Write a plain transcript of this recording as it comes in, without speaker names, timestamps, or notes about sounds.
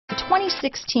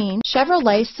2016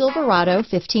 Chevrolet Silverado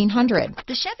 1500.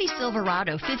 The Chevy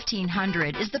Silverado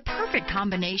 1500 is the perfect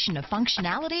combination of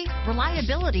functionality,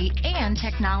 reliability, and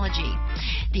technology.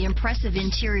 The impressive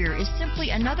interior is simply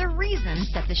another reason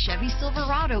that the Chevy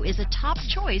Silverado is a top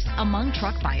choice among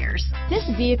truck buyers. This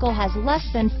vehicle has less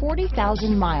than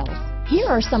 40,000 miles. Here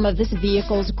are some of this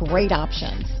vehicle's great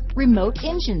options: remote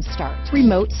engine start,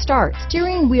 remote start,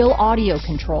 steering wheel audio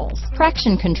controls,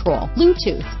 traction control,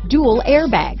 Bluetooth, dual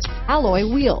airbags, alloy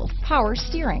wheels, power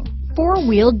steering,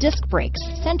 four-wheel disc brakes,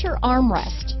 center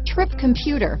armrest, trip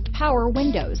computer, power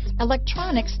windows,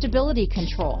 electronic stability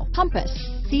control, compass,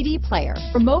 CD player,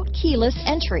 remote keyless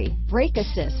entry, brake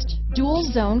assist, dual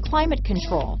zone climate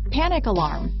control, panic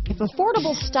alarm. If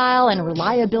affordable style and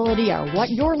reliability are what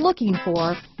you're looking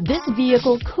for, this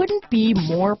vehicle couldn't be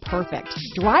more perfect.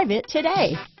 Drive it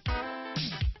today.